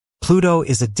Pluto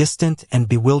is a distant and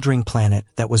bewildering planet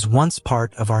that was once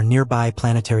part of our nearby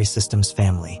planetary systems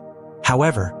family.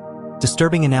 However,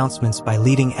 disturbing announcements by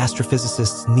leading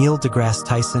astrophysicists Neil deGrasse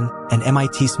Tyson and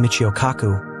MIT's Michio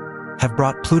Kaku have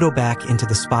brought Pluto back into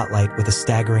the spotlight with a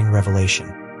staggering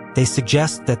revelation. They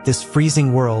suggest that this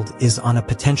freezing world is on a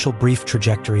potential brief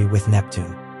trajectory with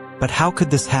Neptune. But how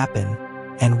could this happen,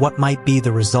 and what might be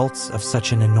the results of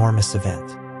such an enormous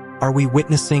event? Are we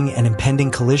witnessing an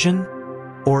impending collision,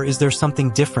 or is there something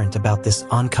different about this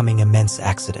oncoming immense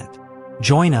accident?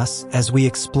 Join us as we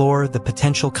explore the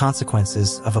potential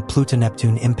consequences of a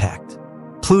Pluto-Neptune impact.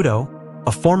 Pluto,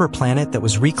 a former planet that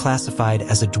was reclassified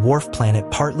as a dwarf planet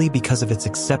partly because of its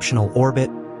exceptional orbit,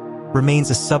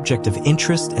 remains a subject of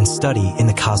interest and study in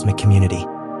the cosmic community.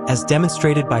 As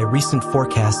demonstrated by recent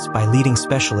forecasts by leading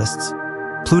specialists,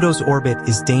 Pluto's orbit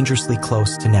is dangerously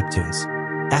close to Neptune's.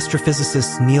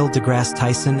 Astrophysicists Neil deGrasse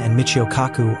Tyson and Michio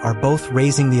Kaku are both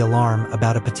raising the alarm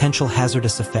about a potential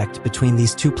hazardous effect between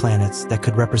these two planets that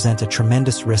could represent a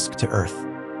tremendous risk to Earth.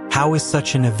 How is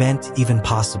such an event even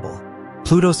possible?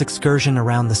 Pluto's excursion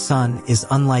around the Sun is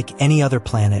unlike any other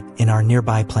planet in our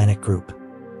nearby planet group.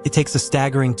 It takes a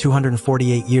staggering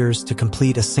 248 years to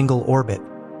complete a single orbit,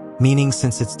 meaning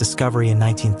since its discovery in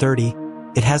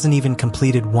 1930, it hasn't even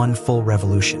completed one full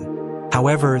revolution.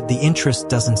 However, the interest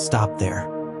doesn't stop there.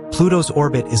 Pluto's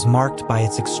orbit is marked by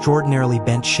its extraordinarily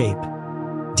bent shape,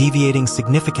 deviating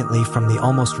significantly from the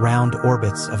almost round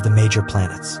orbits of the major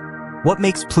planets. What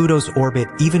makes Pluto's orbit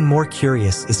even more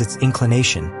curious is its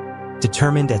inclination,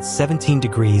 determined at 17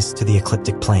 degrees to the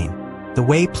ecliptic plane. The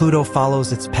way Pluto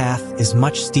follows its path is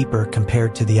much steeper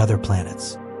compared to the other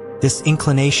planets. This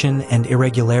inclination and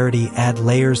irregularity add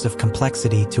layers of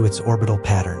complexity to its orbital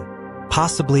pattern.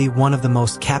 Possibly one of the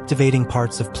most captivating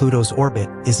parts of Pluto's orbit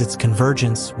is its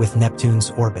convergence with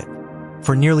Neptune's orbit.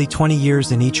 For nearly 20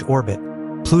 years in each orbit,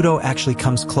 Pluto actually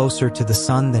comes closer to the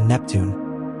Sun than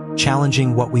Neptune,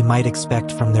 challenging what we might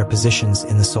expect from their positions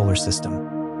in the solar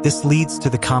system. This leads to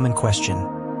the common question: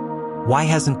 why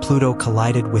hasn't Pluto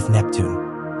collided with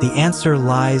Neptune? The answer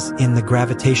lies in the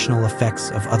gravitational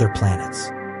effects of other planets.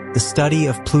 The study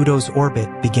of Pluto's orbit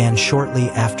began shortly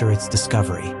after its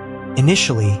discovery.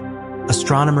 Initially,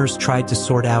 astronomers tried to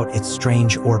sort out its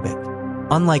strange orbit.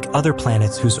 Unlike other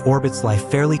planets whose orbits lie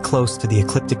fairly close to the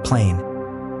ecliptic plane,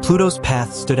 Pluto's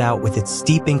path stood out with its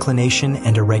steep inclination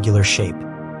and irregular shape.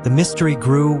 The mystery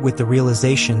grew with the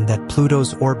realization that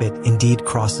Pluto's orbit indeed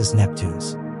crosses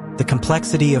Neptune's. The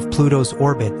complexity of Pluto's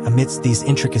orbit amidst these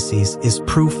intricacies is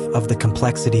proof of the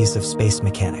complexities of space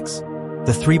mechanics.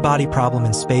 The three-body problem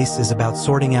in space is about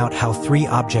sorting out how three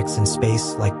objects in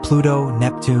space, like Pluto,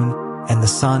 Neptune, and the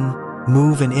Sun,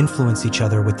 move and influence each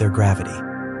other with their gravity.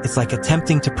 It's like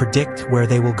attempting to predict where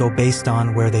they will go based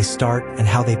on where they start and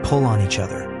how they pull on each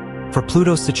other. For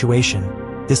Pluto's situation,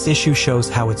 this issue shows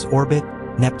how its orbit,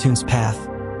 Neptune's path,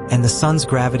 and the Sun's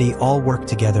gravity all work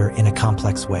together in a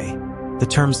complex way. The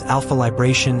terms alpha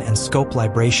libration and scope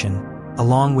libration,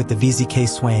 along with the VZK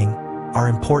swaying, are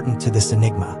important to this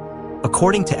enigma.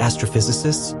 According to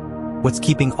astrophysicists, what's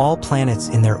keeping all planets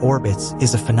in their orbits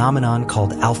is a phenomenon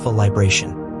called alpha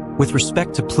libration. With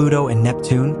respect to Pluto and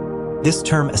Neptune, this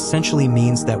term essentially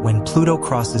means that when Pluto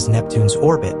crosses Neptune's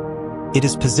orbit, it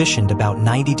is positioned about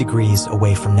 90 degrees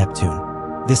away from Neptune.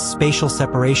 This spatial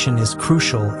separation is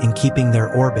crucial in keeping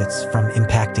their orbits from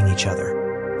impacting each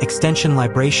other. Extension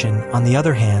libration, on the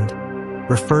other hand,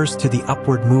 refers to the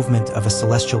upward movement of a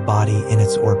celestial body in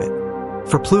its orbit.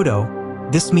 For Pluto,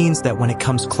 this means that when it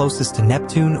comes closest to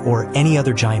Neptune or any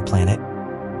other giant planet,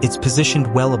 it's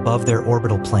positioned well above their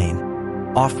orbital plane,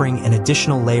 offering an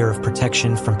additional layer of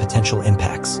protection from potential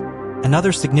impacts.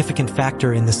 Another significant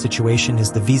factor in this situation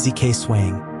is the VZK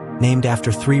swaying, named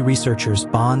after three researchers,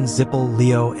 Bond, Zippel,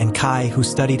 Leo, and Kai, who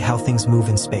studied how things move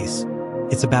in space.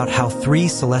 It's about how three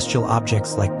celestial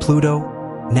objects like Pluto,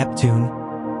 Neptune,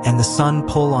 and the Sun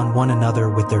pull on one another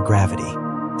with their gravity.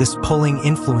 This pulling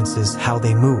influences how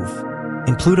they move.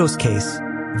 In Pluto's case,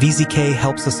 VZK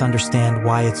helps us understand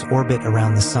why its orbit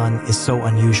around the Sun is so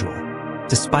unusual.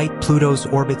 Despite Pluto's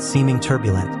orbit seeming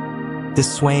turbulent,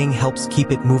 this swaying helps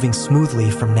keep it moving smoothly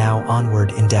from now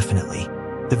onward indefinitely.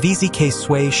 The VZK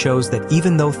sway shows that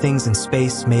even though things in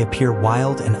space may appear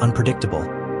wild and unpredictable,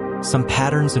 some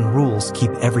patterns and rules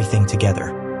keep everything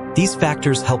together. These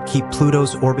factors help keep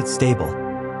Pluto's orbit stable,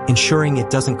 ensuring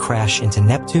it doesn't crash into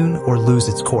Neptune or lose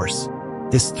its course.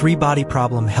 This three-body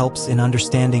problem helps in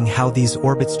understanding how these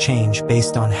orbits change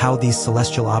based on how these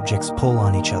celestial objects pull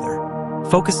on each other.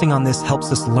 Focusing on this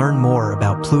helps us learn more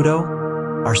about Pluto,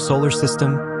 our solar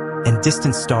system, and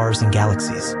distant stars and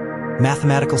galaxies.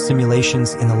 Mathematical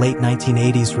simulations in the late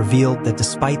 1980s revealed that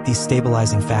despite these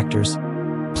stabilizing factors,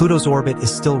 Pluto's orbit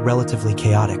is still relatively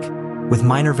chaotic, with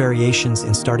minor variations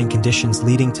in starting conditions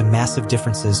leading to massive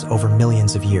differences over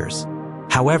millions of years.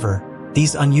 However,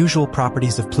 these unusual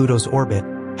properties of Pluto's orbit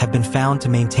have been found to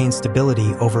maintain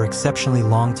stability over exceptionally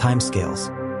long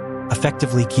timescales,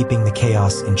 effectively keeping the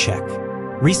chaos in check.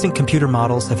 Recent computer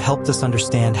models have helped us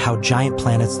understand how giant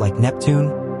planets like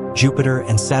Neptune, Jupiter,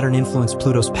 and Saturn influence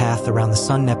Pluto's path around the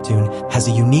Sun. Neptune has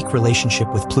a unique relationship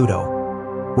with Pluto,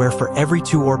 where for every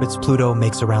 2 orbits Pluto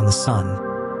makes around the Sun,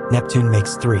 Neptune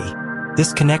makes 3.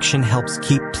 This connection helps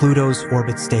keep Pluto's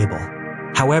orbit stable.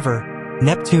 However,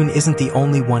 Neptune isn't the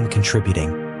only one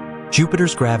contributing.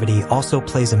 Jupiter's gravity also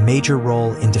plays a major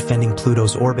role in defending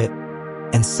Pluto's orbit,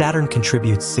 and Saturn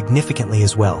contributes significantly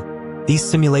as well. These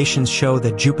simulations show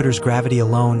that Jupiter's gravity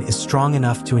alone is strong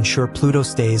enough to ensure Pluto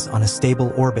stays on a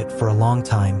stable orbit for a long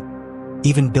time,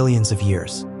 even billions of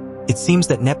years. It seems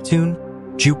that Neptune,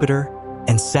 Jupiter,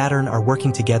 and Saturn are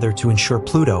working together to ensure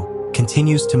Pluto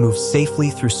continues to move safely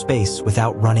through space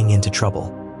without running into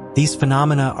trouble. These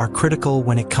phenomena are critical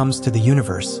when it comes to the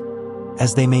universe,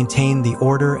 as they maintain the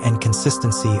order and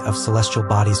consistency of celestial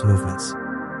bodies' movements.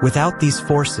 Without these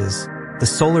forces, the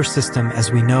solar system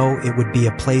as we know it would be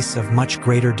a place of much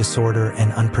greater disorder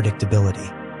and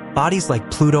unpredictability. Bodies like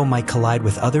Pluto might collide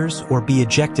with others or be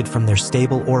ejected from their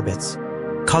stable orbits,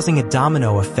 causing a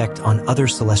domino effect on other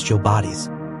celestial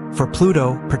bodies. For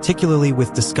Pluto, particularly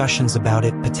with discussions about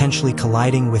it potentially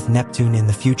colliding with Neptune in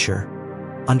the future,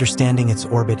 understanding its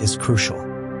orbit is crucial.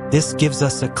 This gives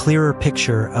us a clearer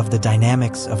picture of the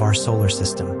dynamics of our solar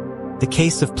system. The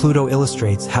case of Pluto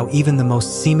illustrates how even the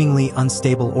most seemingly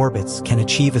unstable orbits can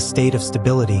achieve a state of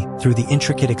stability through the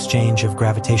intricate exchange of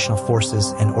gravitational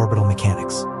forces and orbital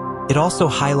mechanics. It also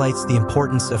highlights the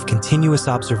importance of continuous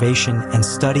observation and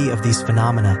study of these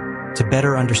phenomena to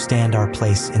better understand our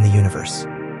place in the universe.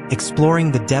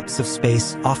 Exploring the depths of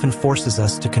space often forces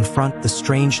us to confront the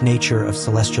strange nature of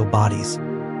celestial bodies,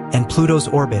 and Pluto's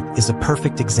orbit is a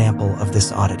perfect example of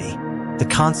this oddity. The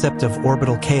concept of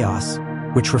orbital chaos,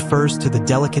 which refers to the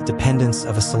delicate dependence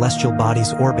of a celestial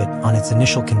body's orbit on its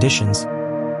initial conditions,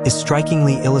 is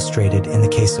strikingly illustrated in the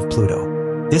case of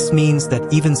Pluto. This means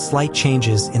that even slight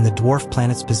changes in the dwarf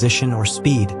planet's position or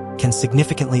speed can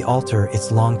significantly alter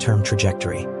its long-term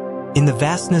trajectory. In the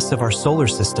vastness of our solar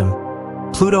system,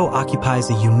 Pluto occupies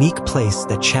a unique place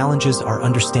that challenges our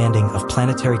understanding of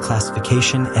planetary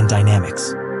classification and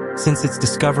dynamics. Since its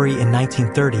discovery in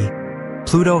 1930,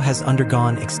 Pluto has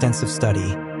undergone extensive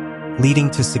study,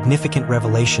 leading to significant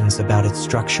revelations about its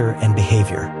structure and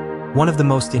behavior. One of the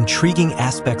most intriguing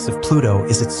aspects of Pluto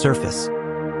is its surface,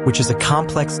 which is a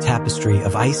complex tapestry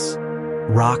of ice,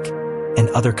 rock, and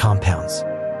other compounds.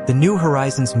 The New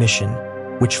Horizons mission,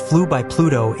 which flew by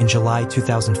Pluto in July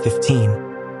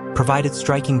 2015, provided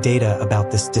striking data about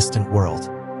this distant world.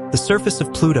 The surface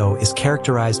of Pluto is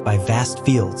characterized by vast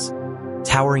fields,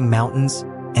 towering mountains,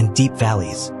 and deep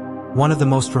valleys. One of the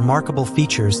most remarkable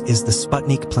features is the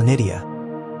Sputnik planitia,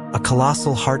 a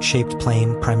colossal heart-shaped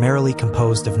plain primarily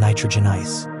composed of nitrogen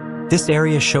ice. This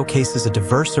area showcases a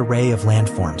diverse array of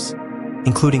landforms,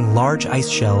 including large ice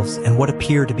shelves and what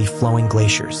appear to be flowing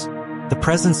glaciers. The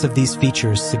presence of these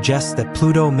features suggests that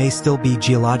Pluto may still be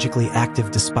geologically active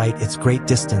despite its great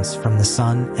distance from the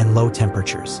Sun and low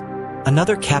temperatures.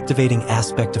 Another captivating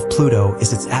aspect of Pluto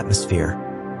is its atmosphere,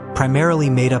 primarily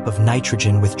made up of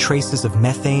nitrogen with traces of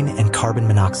methane and carbon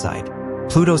monoxide.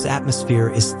 Pluto's atmosphere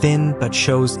is thin but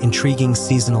shows intriguing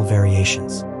seasonal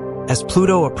variations. As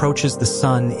Pluto approaches the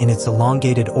Sun in its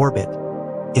elongated orbit,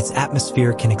 its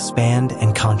atmosphere can expand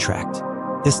and contract.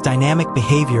 This dynamic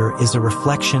behavior is a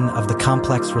reflection of the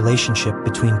complex relationship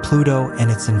between Pluto and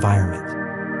its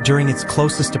environment. During its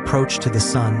closest approach to the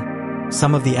Sun,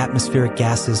 some of the atmospheric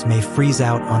gases may freeze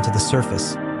out onto the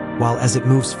surface, while as it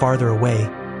moves farther away,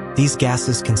 these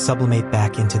gases can sublimate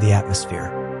back into the atmosphere.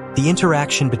 The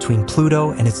interaction between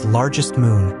Pluto and its largest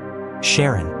moon,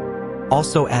 Charon,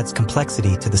 also adds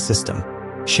complexity to the system.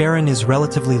 Charon is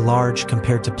relatively large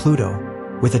compared to Pluto,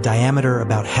 with a diameter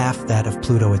about half that of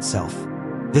Pluto itself.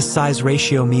 This size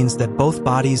ratio means that both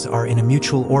bodies are in a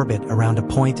mutual orbit around a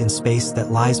point in space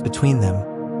that lies between them,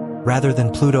 rather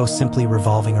than Pluto simply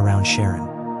revolving around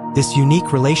Charon. This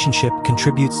unique relationship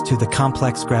contributes to the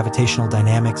complex gravitational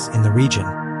dynamics in the region,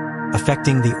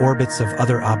 affecting the orbits of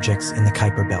other objects in the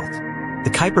Kuiper Belt. The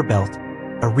Kuiper Belt,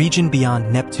 a region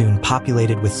beyond Neptune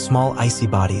populated with small icy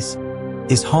bodies,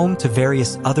 is home to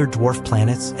various other dwarf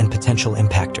planets and potential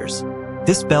impactors.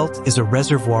 This belt is a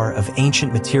reservoir of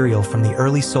ancient material from the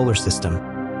early solar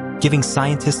system, giving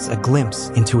scientists a glimpse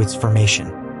into its formation.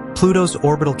 Pluto's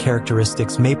orbital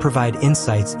characteristics may provide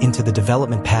insights into the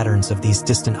development patterns of these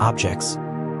distant objects,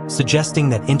 suggesting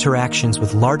that interactions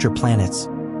with larger planets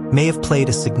may have played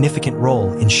a significant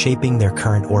role in shaping their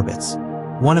current orbits.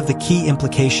 One of the key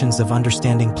implications of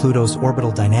understanding Pluto's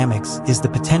orbital dynamics is the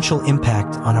potential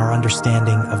impact on our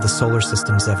understanding of the solar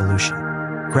system's evolution.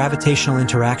 Gravitational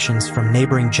interactions from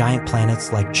neighboring giant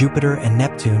planets like Jupiter and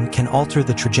Neptune can alter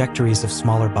the trajectories of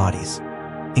smaller bodies,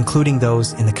 including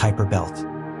those in the Kuiper Belt.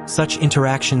 Such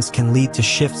interactions can lead to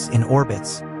shifts in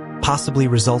orbits, possibly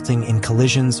resulting in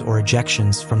collisions or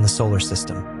ejections from the solar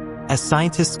system. As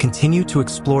scientists continue to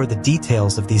explore the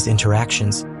details of these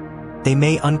interactions, they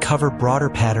may uncover broader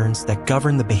patterns that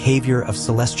govern the behavior of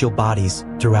celestial bodies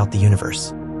throughout the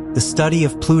universe. The study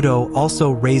of Pluto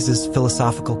also raises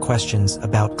philosophical questions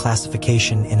about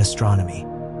classification in astronomy.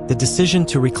 The decision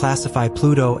to reclassify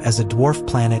Pluto as a dwarf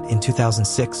planet in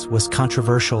 2006 was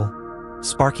controversial,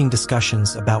 sparking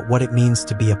discussions about what it means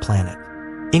to be a planet.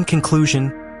 In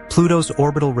conclusion, Pluto's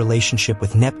orbital relationship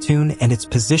with Neptune and its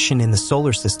position in the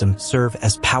solar system serve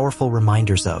as powerful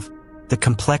reminders of the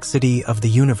complexity of the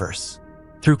universe.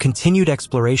 Through continued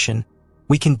exploration,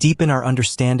 we can deepen our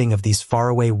understanding of these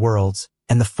faraway worlds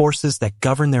and the forces that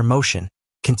govern their motion.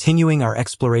 Continuing our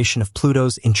exploration of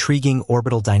Pluto's intriguing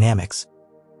orbital dynamics,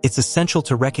 it's essential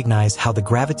to recognize how the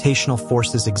gravitational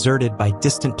forces exerted by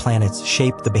distant planets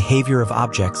shape the behavior of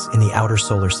objects in the outer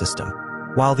solar system.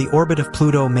 While the orbit of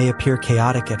Pluto may appear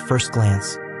chaotic at first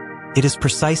glance, it is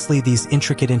precisely these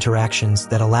intricate interactions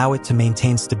that allow it to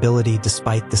maintain stability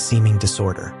despite the seeming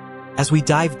disorder. As we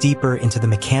dive deeper into the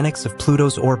mechanics of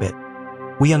Pluto's orbit,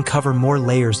 we uncover more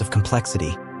layers of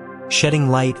complexity, shedding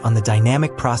light on the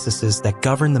dynamic processes that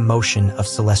govern the motion of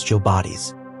celestial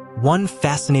bodies. One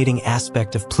fascinating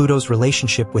aspect of Pluto's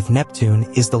relationship with Neptune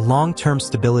is the long-term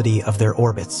stability of their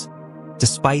orbits,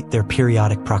 despite their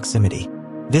periodic proximity.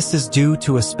 This is due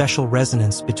to a special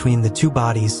resonance between the two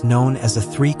bodies known as a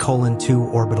 3:2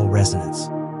 orbital resonance.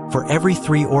 For every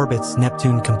 3 orbits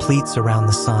Neptune completes around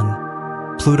the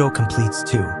Sun, Pluto completes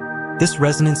 2. This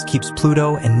resonance keeps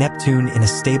Pluto and Neptune in a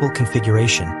stable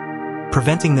configuration,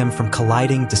 preventing them from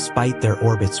colliding despite their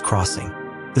orbits crossing.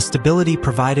 The stability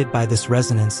provided by this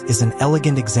resonance is an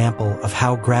elegant example of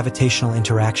how gravitational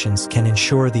interactions can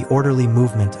ensure the orderly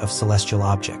movement of celestial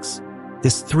objects.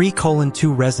 This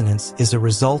 3:2 resonance is a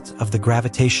result of the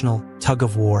gravitational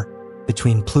tug-of-war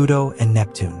between Pluto and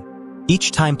Neptune.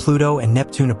 Each time Pluto and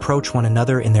Neptune approach one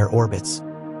another in their orbits,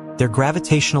 their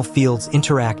gravitational fields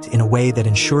interact in a way that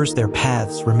ensures their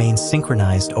paths remain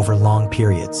synchronized over long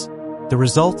periods. The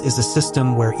result is a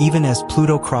system where even as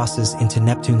Pluto crosses into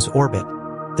Neptune's orbit,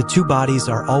 the two bodies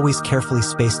are always carefully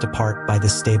spaced apart by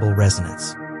this stable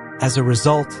resonance. As a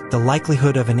result, the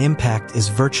likelihood of an impact is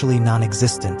virtually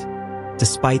non-existent,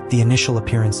 despite the initial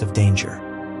appearance of danger.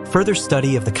 Further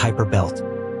study of the Kuiper Belt,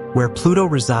 where Pluto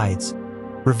resides,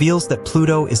 reveals that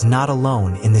Pluto is not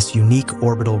alone in this unique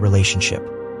orbital relationship.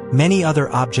 Many other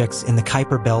objects in the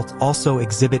Kuiper Belt also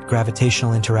exhibit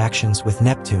gravitational interactions with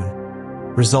Neptune,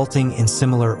 resulting in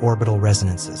similar orbital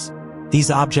resonances. These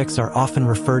objects are often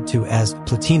referred to as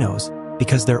Plutinos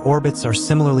because their orbits are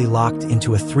similarly locked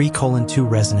into a 3:2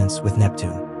 resonance with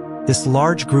Neptune. This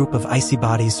large group of icy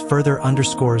bodies further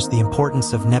underscores the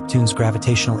importance of Neptune's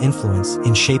gravitational influence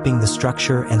in shaping the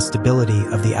structure and stability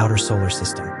of the outer solar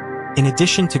system. In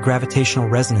addition to gravitational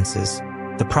resonances,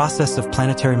 the process of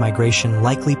planetary migration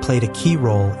likely played a key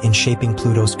role in shaping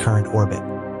Pluto's current orbit.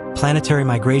 Planetary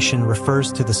migration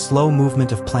refers to the slow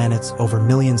movement of planets over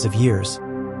millions of years,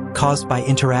 caused by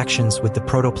interactions with the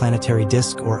protoplanetary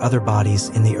disk or other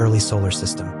bodies in the early solar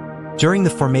system. During the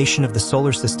formation of the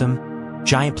solar system,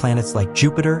 giant planets like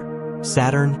Jupiter,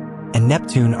 Saturn, and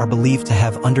Neptune are believed to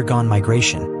have undergone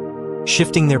migration,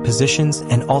 shifting their positions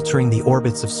and altering the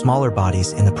orbits of smaller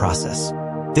bodies in the process.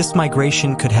 This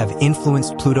migration could have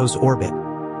influenced Pluto's orbit,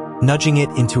 nudging it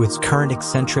into its current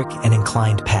eccentric and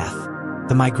inclined path.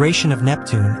 The migration of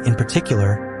Neptune, in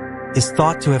particular, is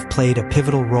thought to have played a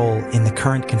pivotal role in the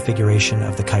current configuration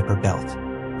of the Kuiper Belt.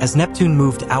 As Neptune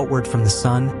moved outward from the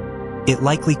Sun, it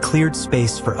likely cleared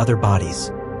space for other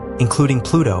bodies, including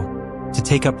Pluto, to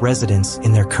take up residence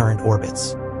in their current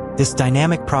orbits. This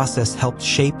dynamic process helped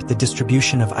shape the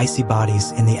distribution of icy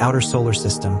bodies in the outer solar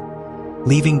system,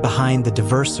 leaving behind the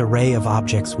diverse array of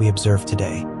objects we observe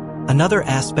today. Another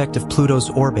aspect of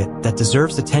Pluto's orbit that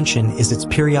deserves attention is its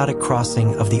periodic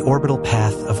crossing of the orbital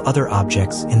path of other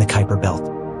objects in the Kuiper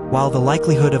Belt. While the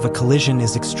likelihood of a collision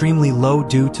is extremely low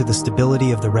due to the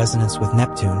stability of the resonance with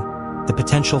Neptune, the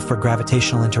potential for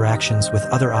gravitational interactions with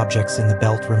other objects in the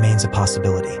belt remains a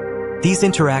possibility. These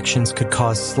interactions could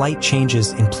cause slight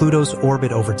changes in Pluto's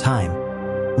orbit over time,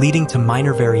 leading to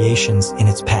minor variations in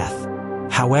its path.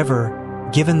 However,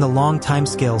 given the long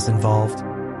timescales involved,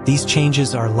 these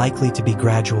changes are likely to be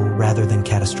gradual rather than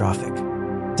catastrophic.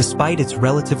 Despite its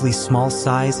relatively small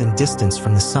size and distance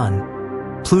from the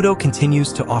Sun, Pluto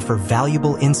continues to offer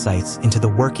valuable insights into the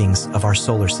workings of our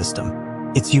solar system.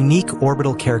 Its unique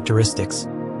orbital characteristics,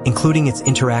 including its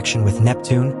interaction with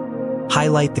Neptune,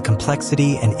 highlight the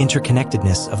complexity and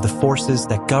interconnectedness of the forces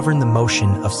that govern the motion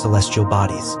of celestial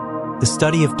bodies. The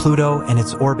study of Pluto and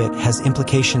its orbit has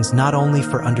implications not only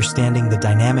for understanding the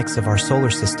dynamics of our solar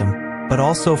system, but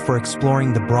also for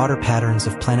exploring the broader patterns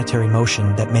of planetary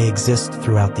motion that may exist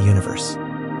throughout the universe.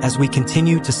 As we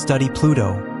continue to study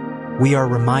Pluto, we are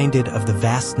reminded of the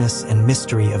vastness and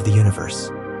mystery of the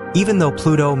universe. Even though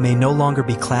Pluto may no longer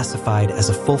be classified as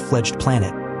a full-fledged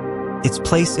planet, its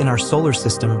place in our solar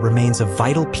system remains a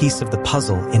vital piece of the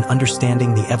puzzle in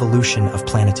understanding the evolution of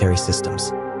planetary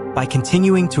systems. By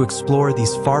continuing to explore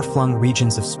these far-flung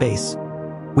regions of space,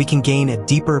 we can gain a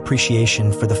deeper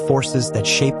appreciation for the forces that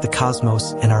shape the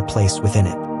cosmos and our place within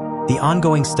it. The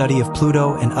ongoing study of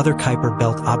Pluto and other Kuiper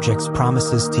Belt objects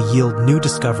promises to yield new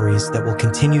discoveries that will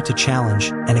continue to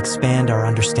challenge and expand our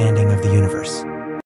understanding of the universe.